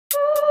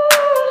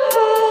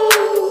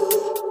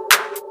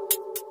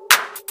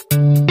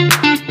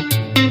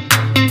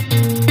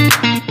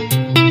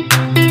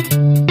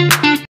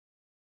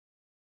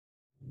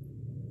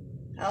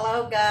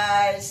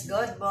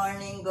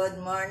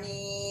good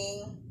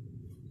morning.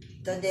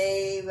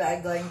 Today we are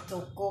going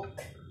to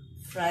cook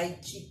fried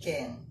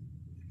chicken.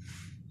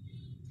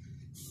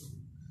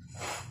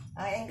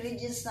 Ang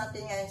ingredients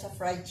natin ngayon sa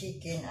fried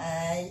chicken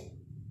ay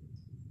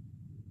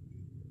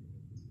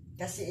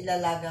kasi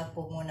ilalaga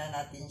po muna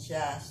natin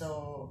siya.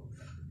 So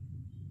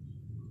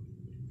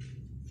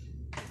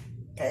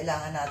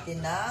kailangan natin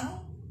ng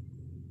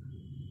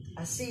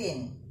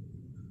asin,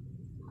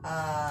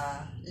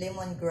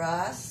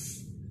 lemongrass,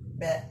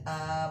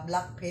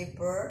 black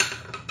pepper,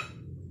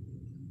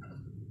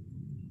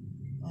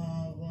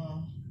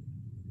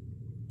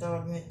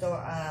 tawag nito,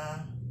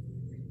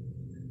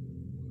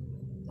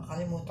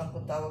 nakalimutan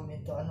ko tawag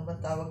nito. Ano ba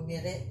tawag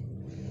nire?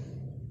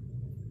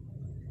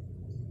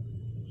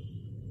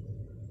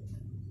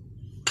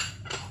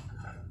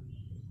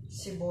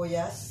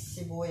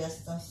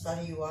 Sibuyas ng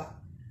sariwa,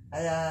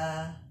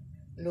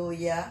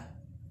 luya,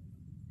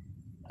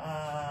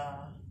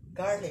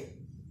 garlic,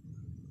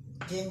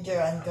 ginger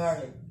and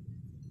garlic,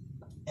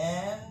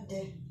 and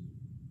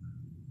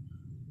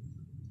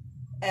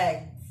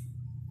egg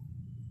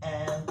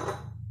and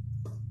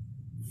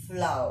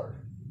flour.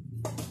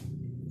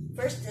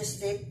 First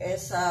step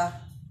is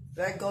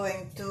we're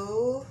going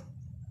to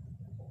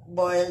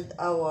boil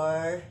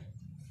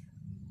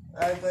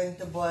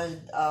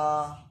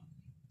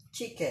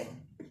chicken.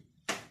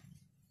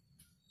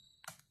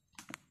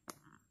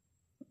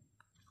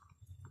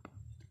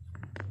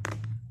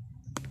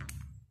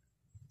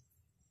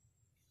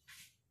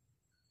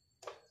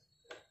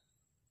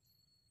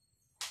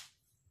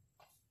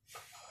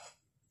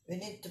 We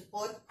need to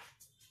put,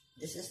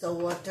 this is the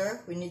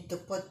water, we need to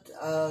put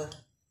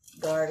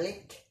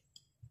garlic,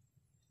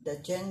 the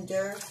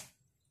ginger,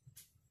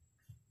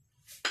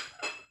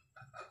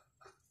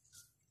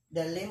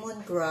 the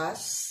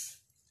lemongrass,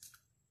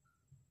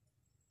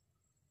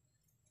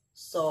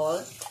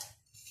 salt,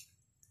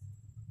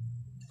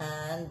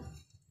 and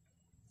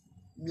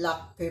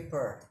black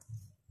pepper.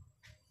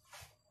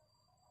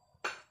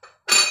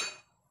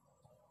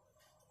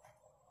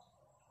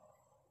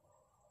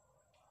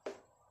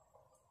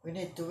 We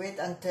need to wait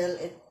until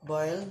it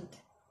boiled.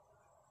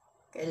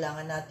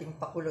 Kailangan nating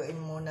pakuluin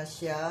muna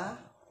siya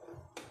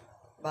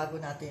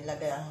bago natin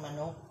ilagay ang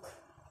manok.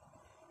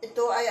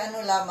 Ito ay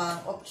ano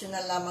lamang,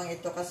 optional lamang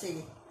ito kasi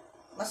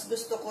mas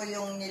gusto ko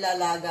yung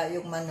nilalaga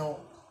yung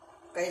manok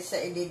kaysa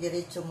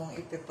ididiretso mong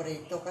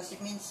ipiprito. Kasi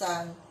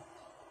minsan,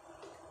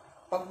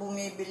 pag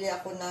bumibili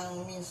ako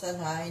ng minsan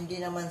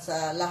hindi naman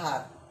sa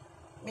lahat.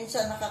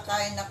 Minsan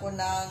nakakain ako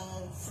ng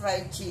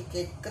fried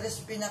chicken,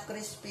 crispy na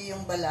crispy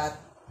yung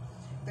balat.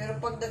 Pero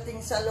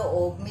pagdating sa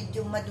loob,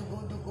 medyo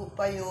madugo-dugo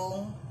pa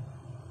yung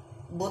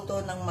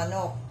buto ng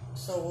manok.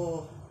 So,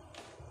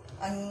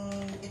 ang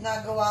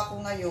ginagawa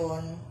ko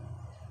ngayon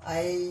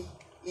ay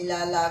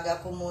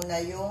ilalaga ko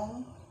muna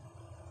yung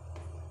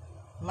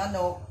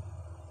manok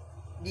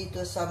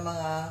dito sa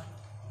mga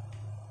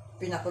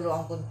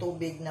pinakuluan kong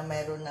tubig na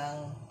mayroon ng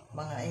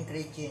mga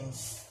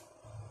ingredients.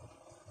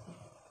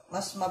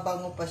 Mas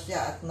mabango pa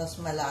siya at mas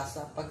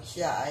malasa pag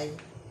siya ay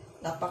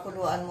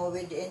napakuluan mo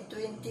within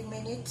 20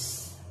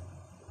 minutes.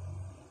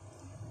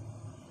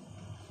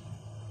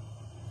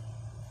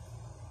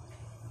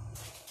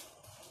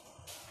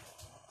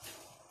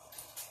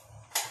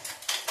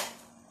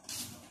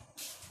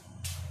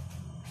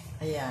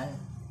 Ayan,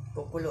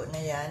 kukulo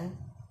na yan.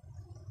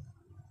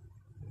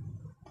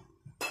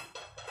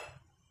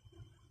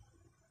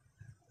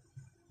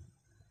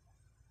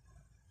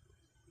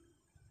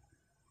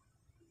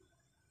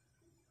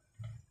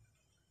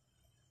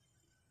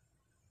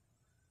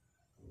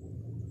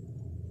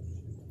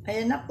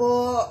 Ayan na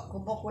po,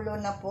 kumukulo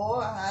na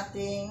po ang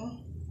ating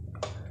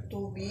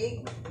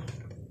tubig.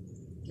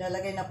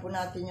 Lalagay na po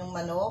natin yung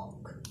manok.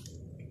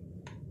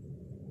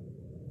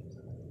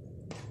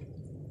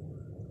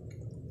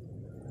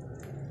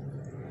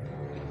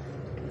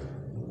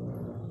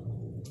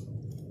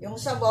 Yung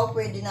sabaw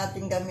pwede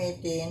natin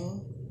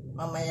gamitin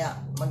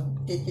mamaya,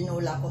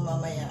 magtitinula ko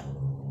mamaya.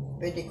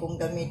 Pwede kong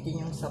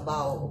gamitin yung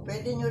sabaw. O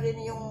pwede nyo rin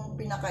yung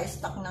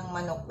pinaka-stock ng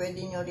manok,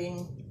 pwede nyo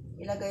rin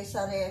ilagay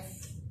sa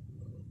ref.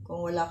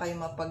 Kung wala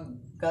kayong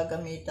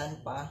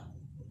mapaggagamitan pa,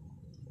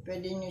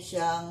 pwede nyo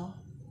siyang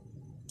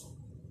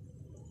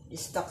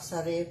i-stock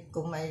sa ref.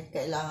 Kung may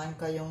kailangan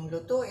kayong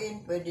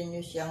lutuin, pwede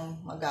nyo siyang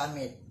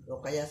magamit.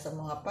 O kaya sa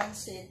mga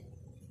pansit.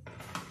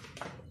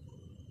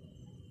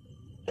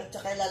 At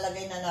saka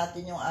ilalagay na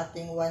natin yung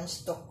ating 1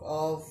 stalk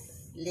of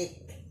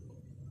leek.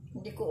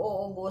 Hindi ko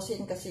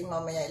uubusin kasi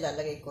mamaya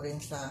ilalagay ko rin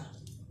sa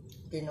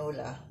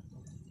tinula.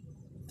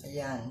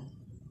 Ayan.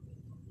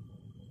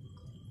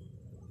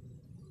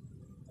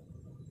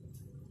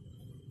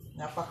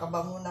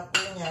 Napakabango na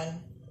po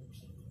yan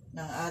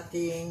ng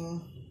ating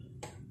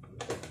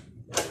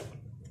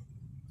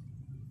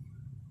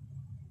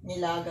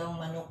nilagang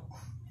manok.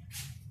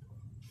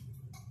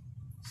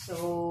 So,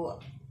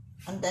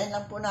 antayin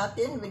lang po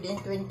natin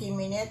within 20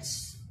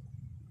 minutes.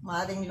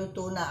 Maaaring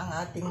luto na ang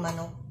ating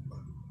manok.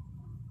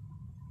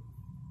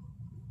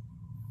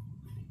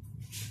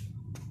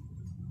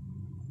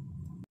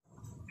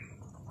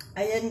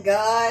 Ayan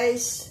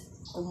guys,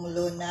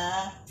 kumulo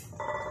na.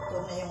 Ito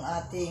na yung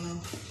ating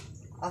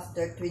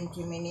after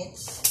 20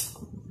 minutes.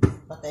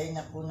 Patayin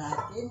na po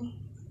natin.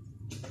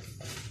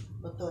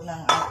 Luto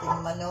ng ating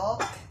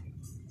manok.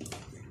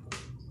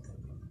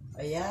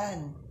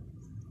 Ayan.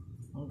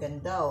 Ang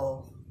ganda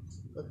oh.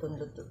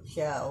 Lutong-luto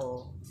siya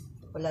oh.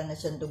 Wala na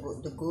siyang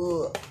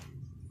dugo-dugo.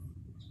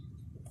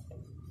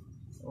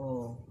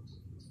 Oh.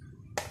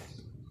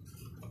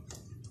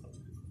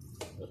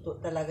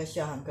 Luto talaga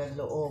siya hanggang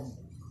loob.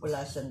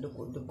 Wala siyang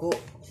dugo-dugo.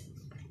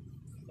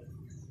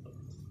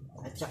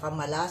 At saka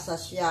malasa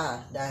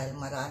siya dahil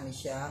marami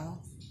siyang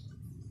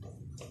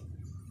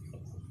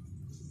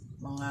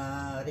mga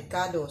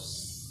ricados.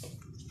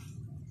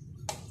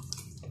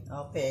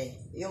 Okay.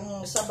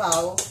 Yung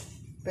sabaw,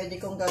 pwede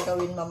kong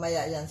gagawin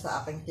mamaya yan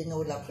sa aking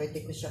tinula.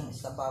 Pwede ko siyang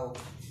isabaw.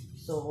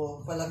 So,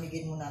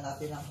 palamigin muna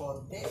natin ng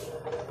konti.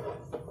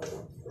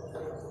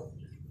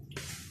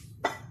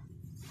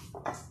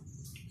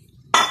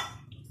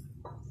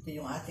 Ito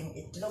yung ating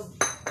itlog.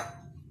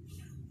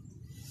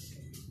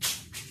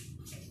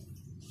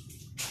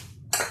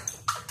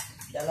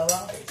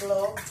 Dalawang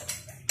itlog.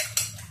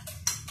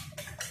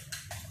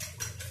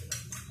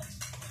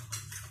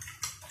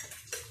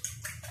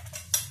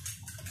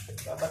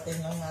 Babatin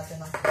lang natin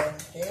ng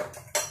konti.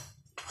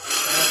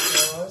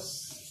 Tapos,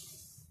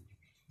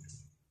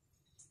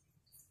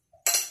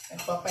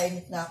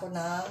 nagpapainit na ako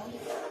ng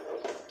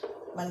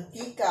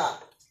mantika.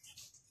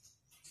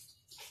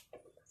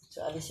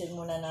 So, alisin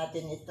muna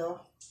natin ito.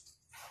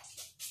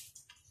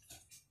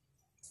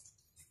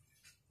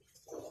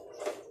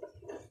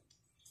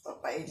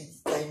 Papainit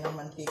tayo ng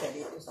mantika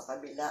dito sa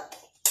kabila.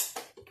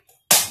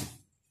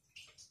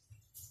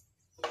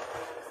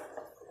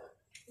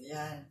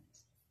 Ayan.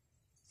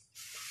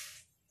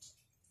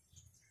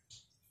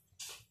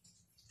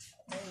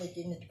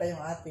 Init pa yung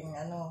ating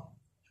ano.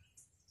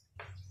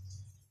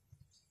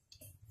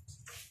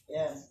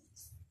 Ayan.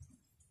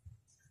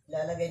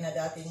 Ilalagay na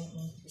natin,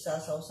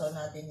 isasawsaw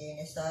natin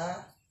yun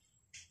sa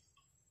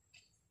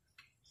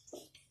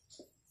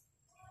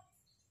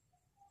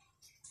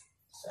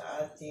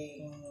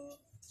ating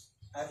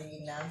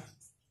harina.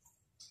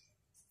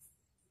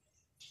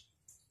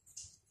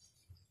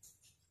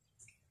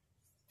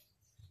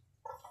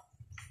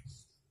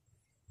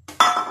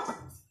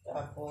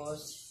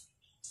 Tapos,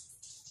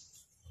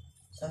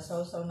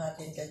 sasawsaw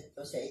natin dito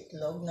sa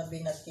itlog na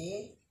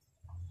binati.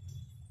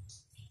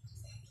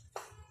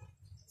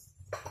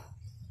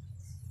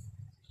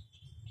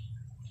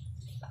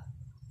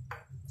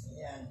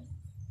 Ayan.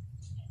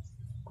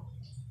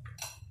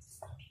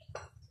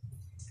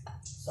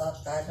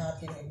 Saka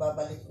natin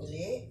ibabalik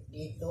uli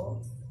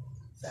dito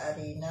sa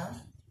harina.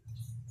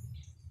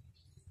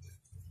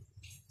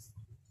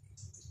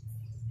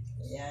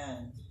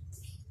 Ayan.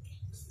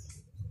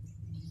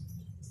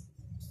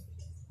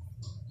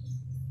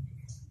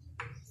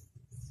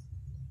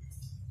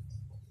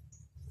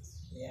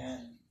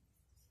 Ayan.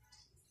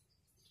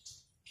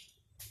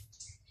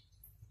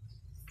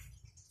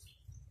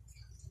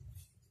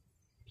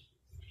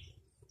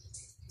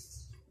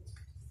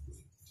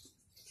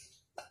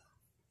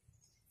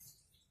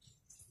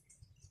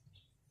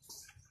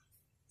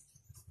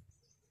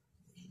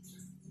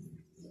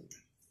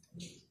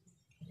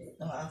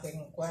 Ito ang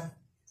aking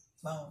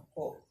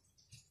mangkok.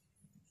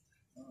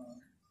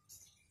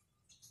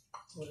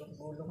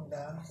 Gulong-gulong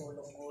lang,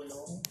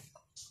 gulong-gulong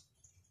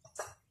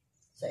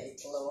sa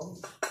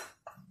itlog.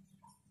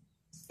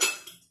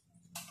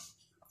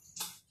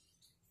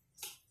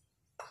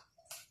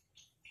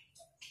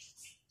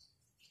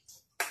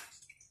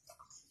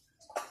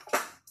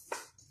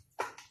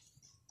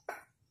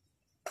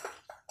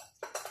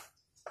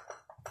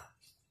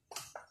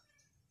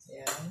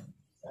 Ayan.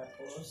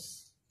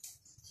 Tapos,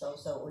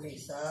 sausaw uli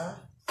sa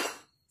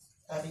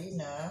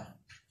harina.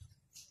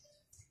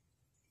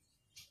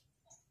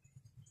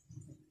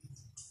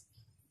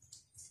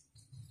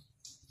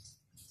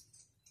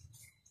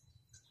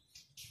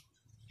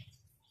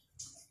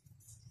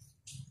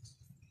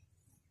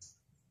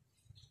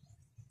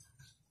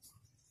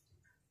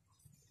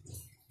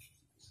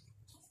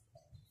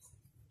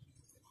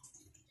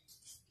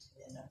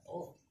 Ayan na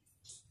po.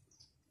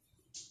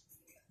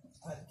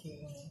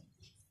 Ating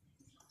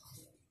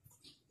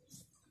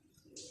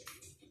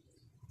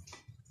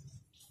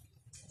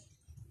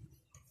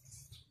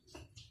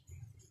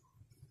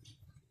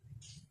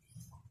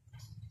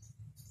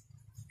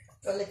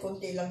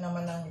kunti lang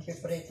naman ang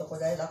ipiprito ko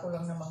dahil ako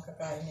lang naman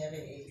kakain ni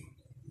Ray.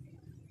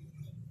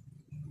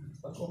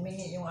 Pag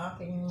humingi yung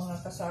aking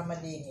mga kasama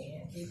din,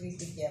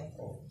 ibibigyan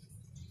ko.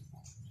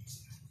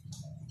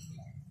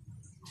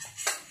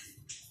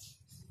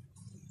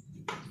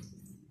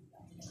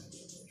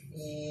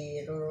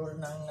 I-roll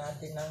lang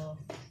natin ng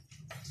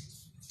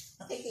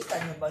nakikita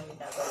nyo ba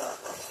ginagawa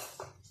ko?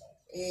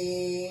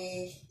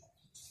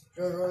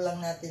 I-roll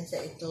lang natin sa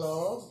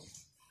itlog.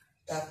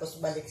 Tapos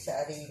balik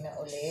sa harina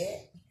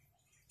uli.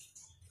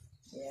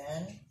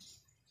 Yan.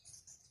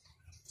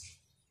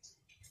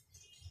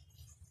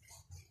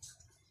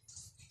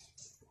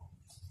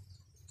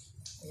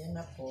 Ayan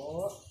na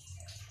po.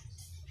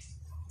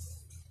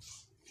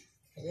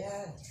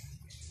 Ayan.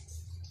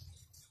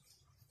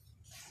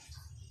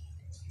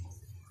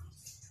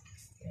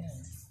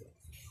 Ayan.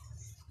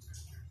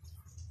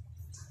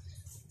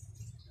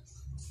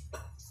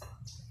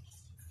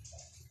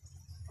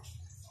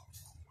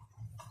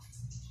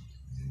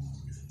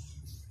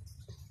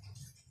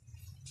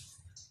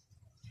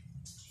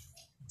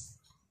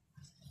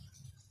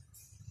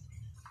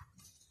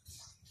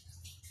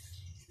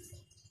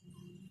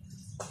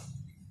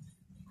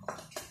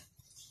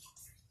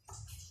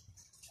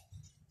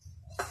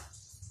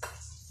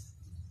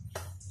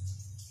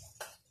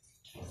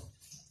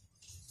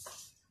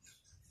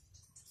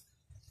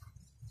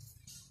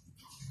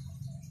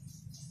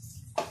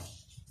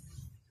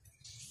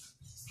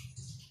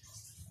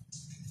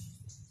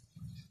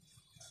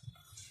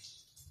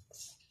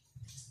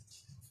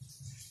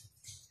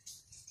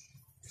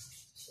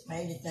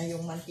 Mainit na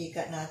yung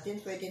mantika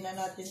natin. Pwede na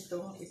natin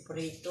itong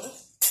iprito.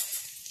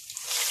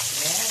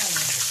 Ayan.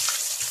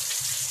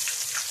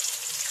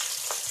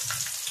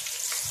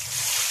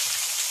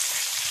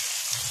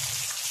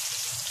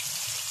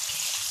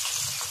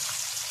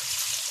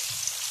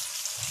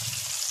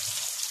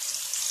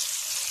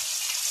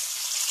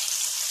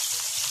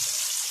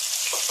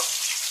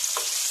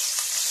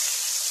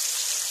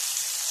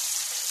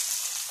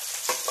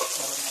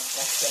 Para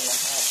magkasta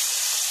lahat.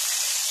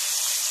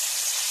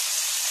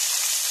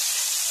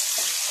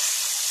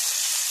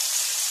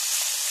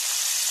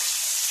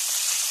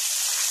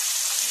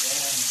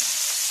 Ayan.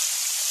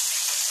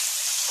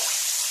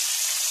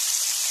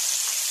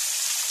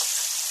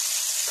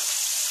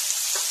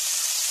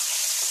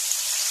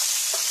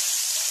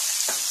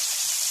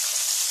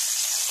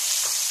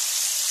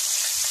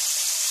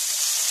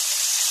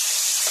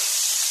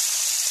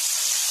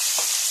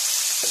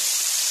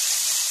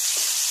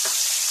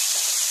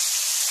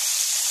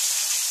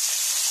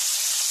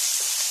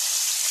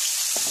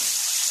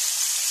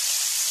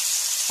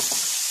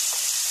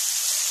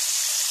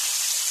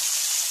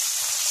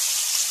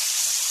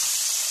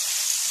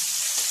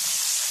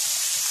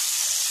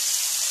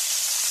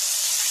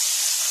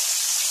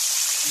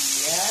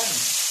 Ayan.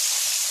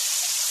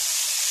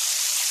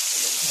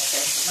 Ulit na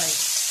tayo kamay.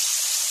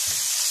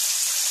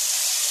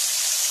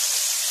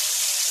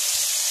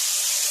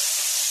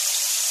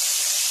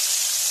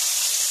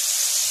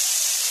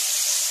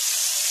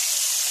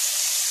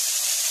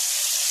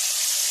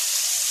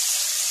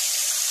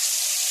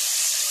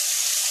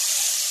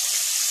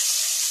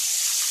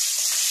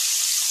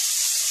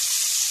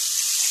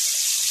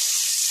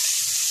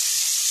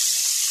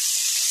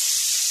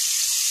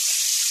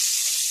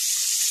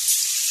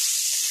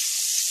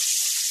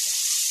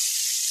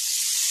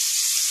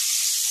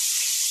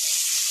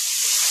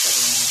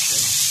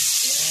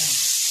 Ayan.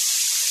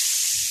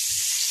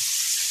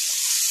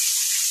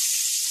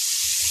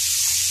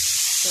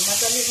 So,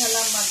 madali na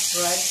lang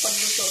mag-fry pag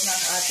luto na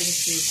ang ating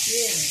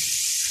chicken.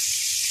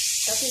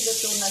 Kasi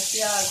luto na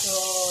siya. So,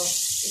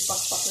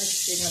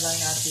 ipagpa-crispy na lang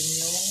natin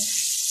yung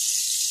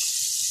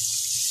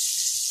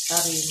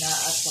harina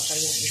at saka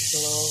yung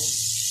itlog.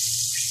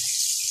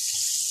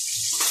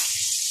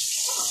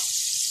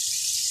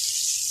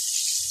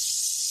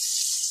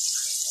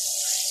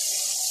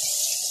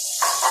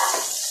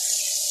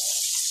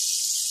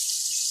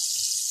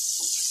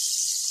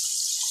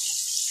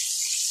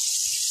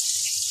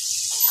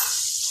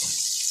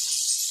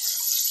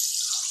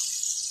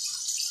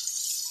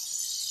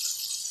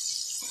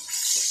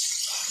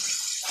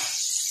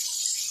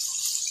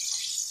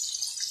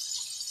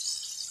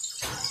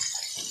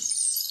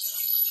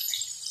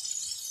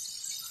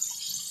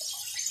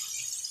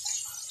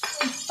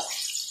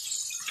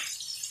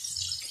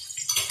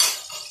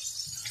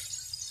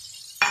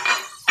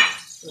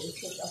 So,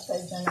 i-set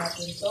aside na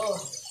natin to.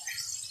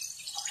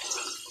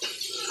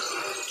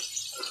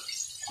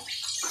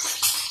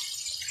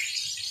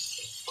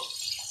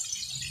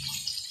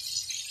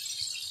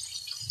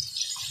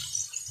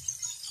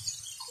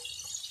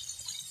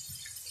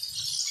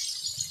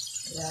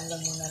 Ayan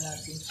lang muna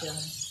natin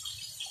siyang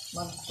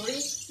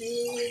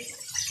mag-crispy.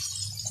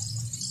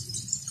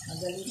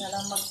 Madali na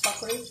lang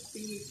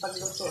magpa-crispy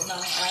pagluto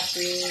ng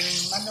ating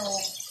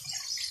manok.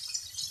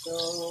 So,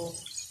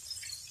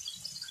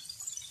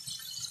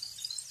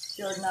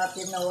 sure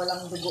natin na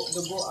walang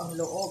dugo-dugo ang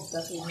loob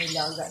kasi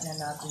nilaga na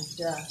natin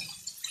siya.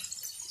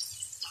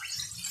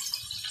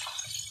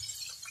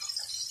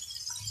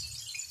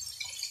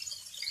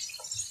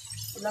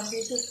 Ilang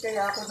beses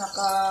kaya ako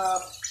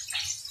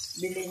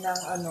nakabili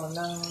ng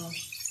ng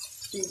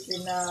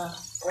chicken na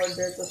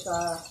order ko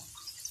sa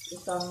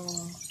isang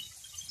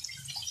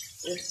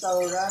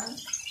restaurant.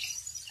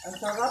 Ang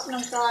sarap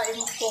ng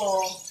kain ko.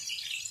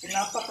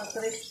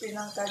 Napaka-crispy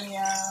ng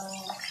kanyang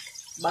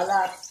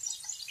balat.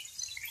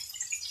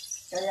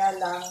 Kaya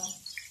lang,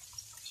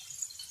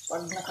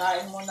 pag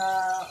nakain mo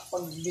na,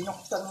 pag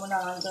binuksan mo na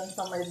hanggang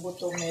sa may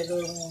buto,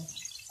 merong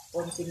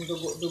konting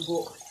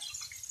dugo-dugo.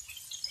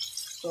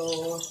 So,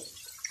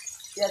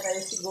 yan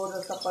ay siguro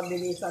sa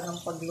pabilisan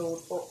ng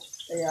pagluto.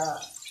 Kaya,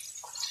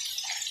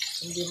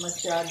 hindi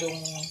masyadong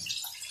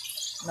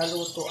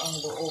naluto ang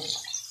loob.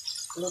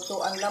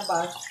 Luto ang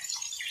labas,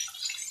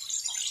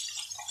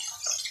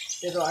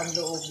 Pero ang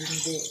loob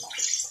hindi.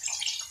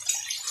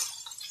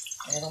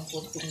 Mayroong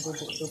punting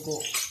dugo-dugo.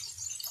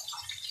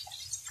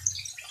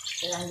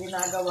 Kaya ang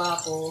ginagawa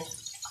ko,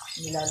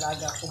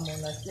 nilalaga ko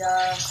muna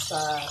siya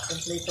sa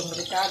kumpletong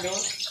ricado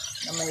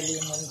na may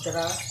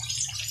lemongrass.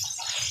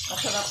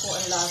 Masarap po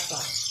ang lasa.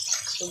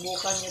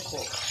 Subukan niyo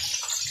po.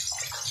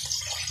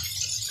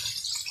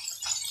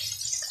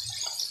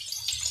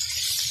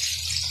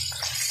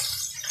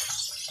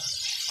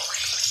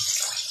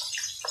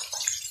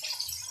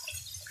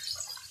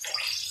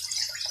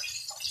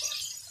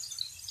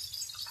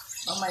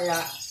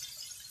 Mamaya,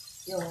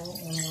 yung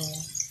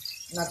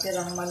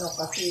natirang manok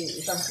kasi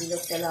 1 kilo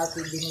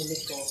kalahati binili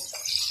ko.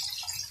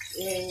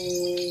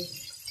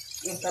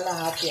 Yung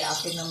kalahati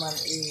akin naman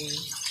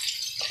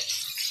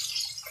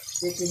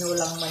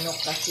tinulang manok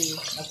kasi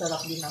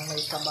masarap din ang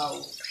may sabaw.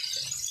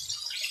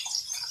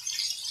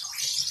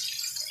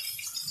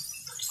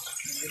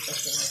 Hindi pa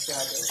siya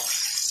masyado.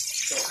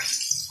 So,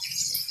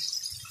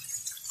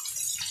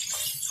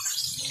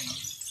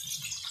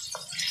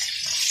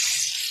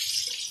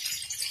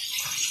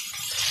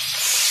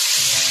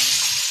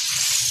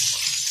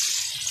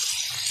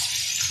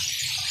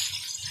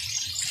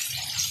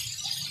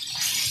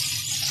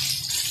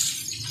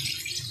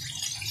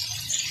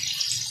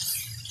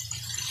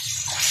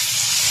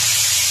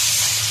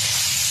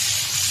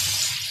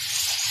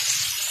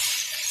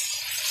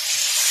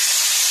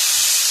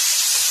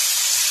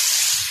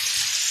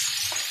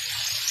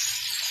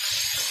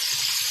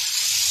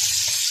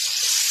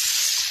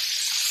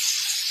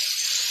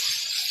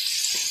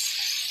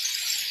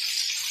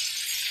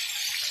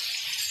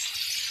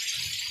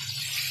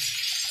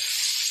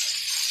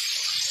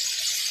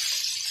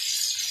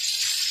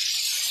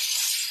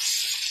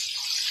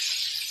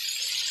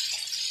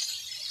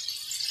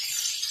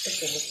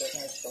 ito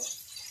na ito.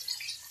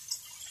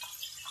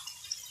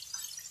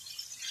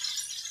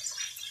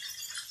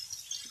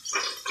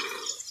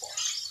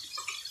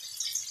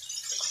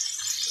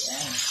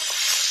 Yan.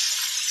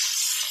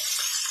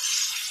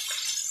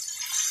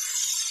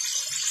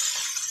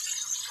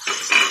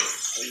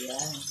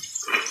 Ayan.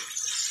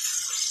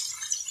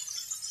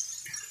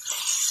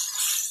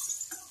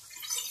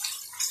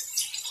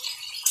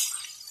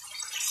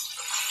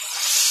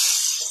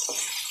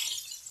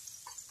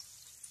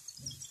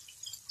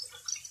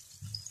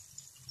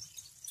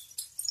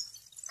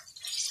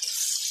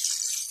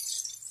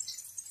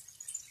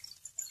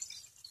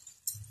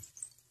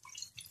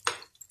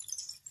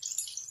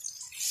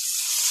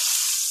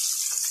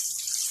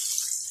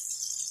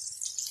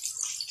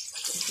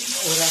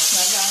 Oras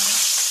na lang.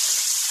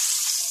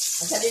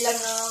 Madali lang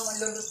na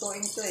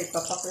malulutuin ito eh.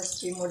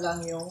 Papakrispy mo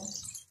lang yung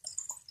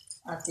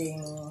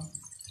ating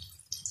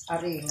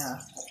harina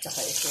at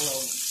saka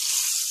itlog.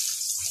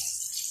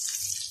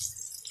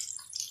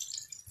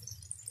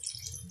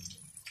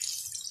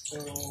 So,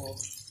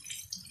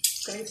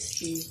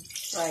 crispy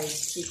fried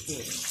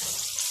chicken.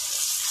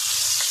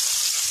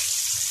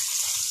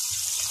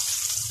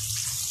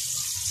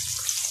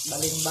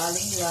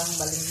 Baling-baling lang,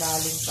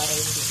 baling-baling para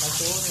hindi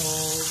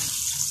masunog.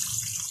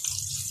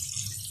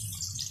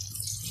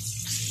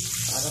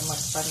 Para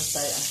mas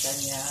pantay ang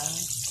kanyang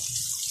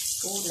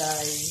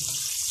kulay.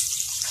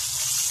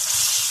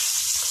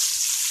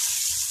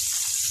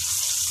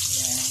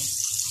 Ayan.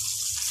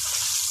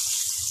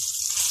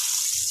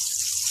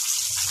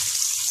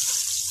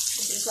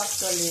 This is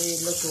actually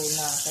luto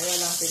na. Kaya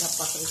lang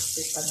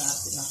pinapakrispy pa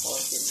natin ng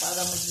konti.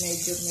 Para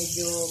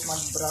medyo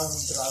mag-brown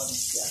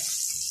siya.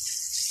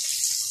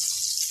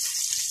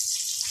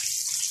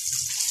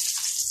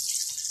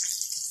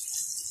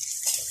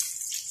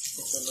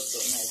 Luto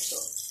na ito.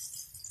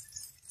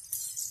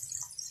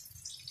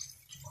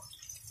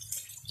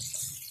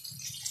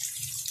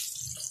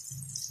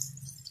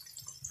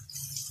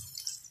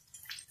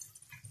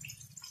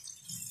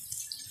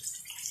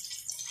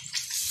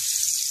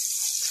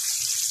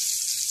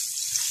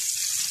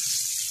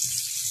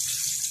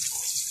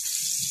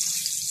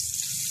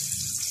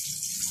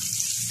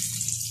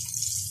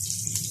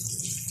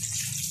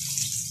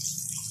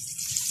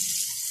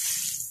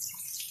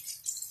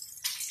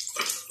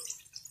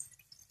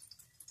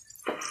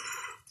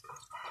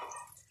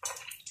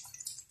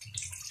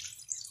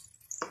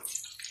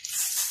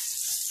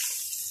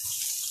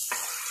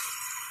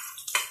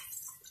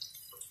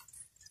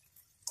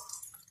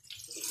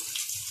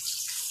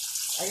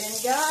 Ayan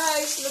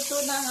guys, luto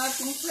na ang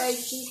ating fried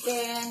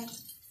chicken.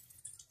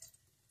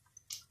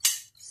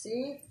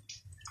 See?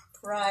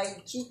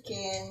 Fried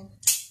chicken.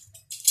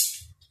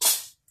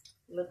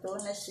 Luto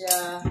na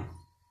siya.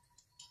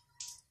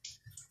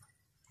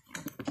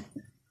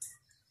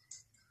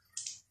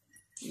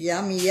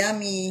 Yummy,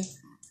 yummy.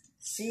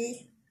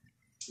 See?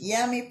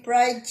 Yummy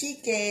fried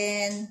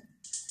chicken.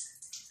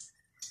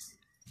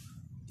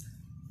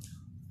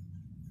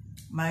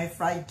 My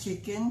fried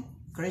chicken,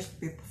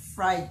 crispy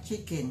fried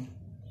chicken.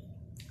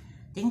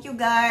 Thank you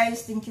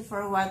guys. Thank you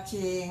for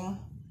watching.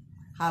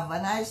 Have a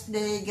nice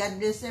day.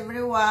 God bless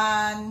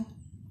everyone.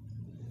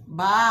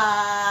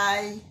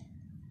 Bye.